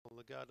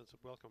gardens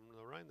would welcome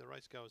the rain. The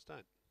race goers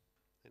don't.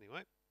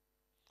 Anyway,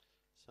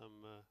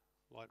 some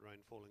light rain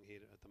falling here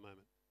at the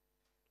moment.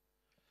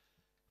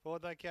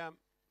 Forward they come.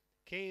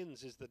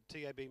 Cairns is the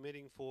TAB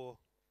meeting for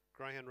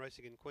greyhound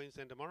racing in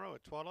Queensland tomorrow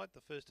at twilight.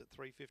 The first at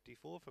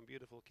 3:54 from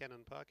beautiful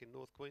Cannon Park in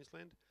North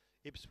Queensland.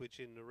 Ipswich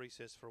in the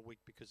recess for a week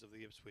because of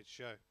the Ipswich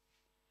show.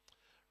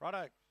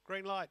 Righto,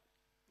 green light.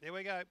 Here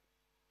we go.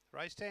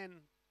 Race 10.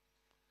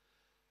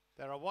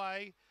 They're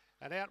away.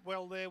 And out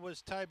well there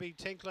was Toby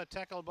Tinkler,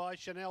 tackled by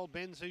Chanel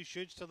Benz, who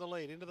shoots to the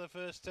lead into the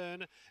first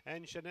turn.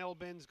 And Chanel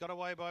Benz got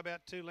away by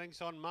about 2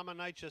 lengths on Mama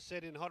Nature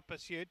Said in hot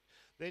pursuit.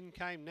 Then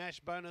came Nash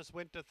Bonus,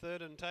 went to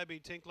third, and Toby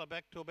Tinkler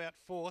back to about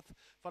fourth,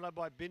 followed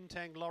by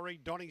Bintang Lorry.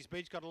 Donny's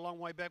Beach got a long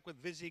way back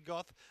with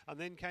Visigoth, and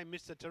then came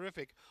Mr.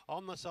 Terrific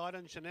on the side,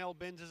 and Chanel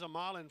Benz is a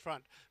mile in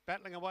front.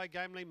 Battling away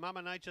gamely,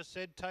 Mama Nature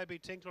Said, Toby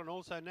Tinkler, and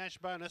also Nash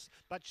Bonus,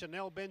 but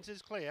Chanel Benz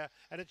is clear,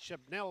 and it's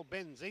Chanel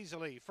Benz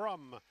easily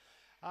from...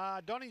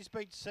 Donny's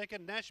Beach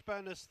second, Nash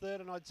Bonus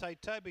third, and I'd say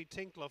Toby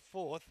Tinkler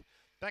fourth.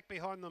 Back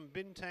behind them,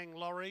 Bintang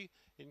Lorry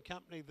in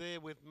company there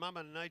with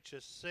Mama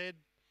Nature Said.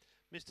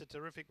 Mr.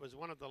 Terrific was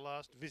one of the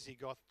last.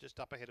 Visigoth just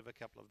up ahead of a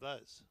couple of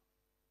those.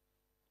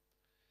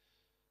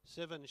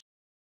 7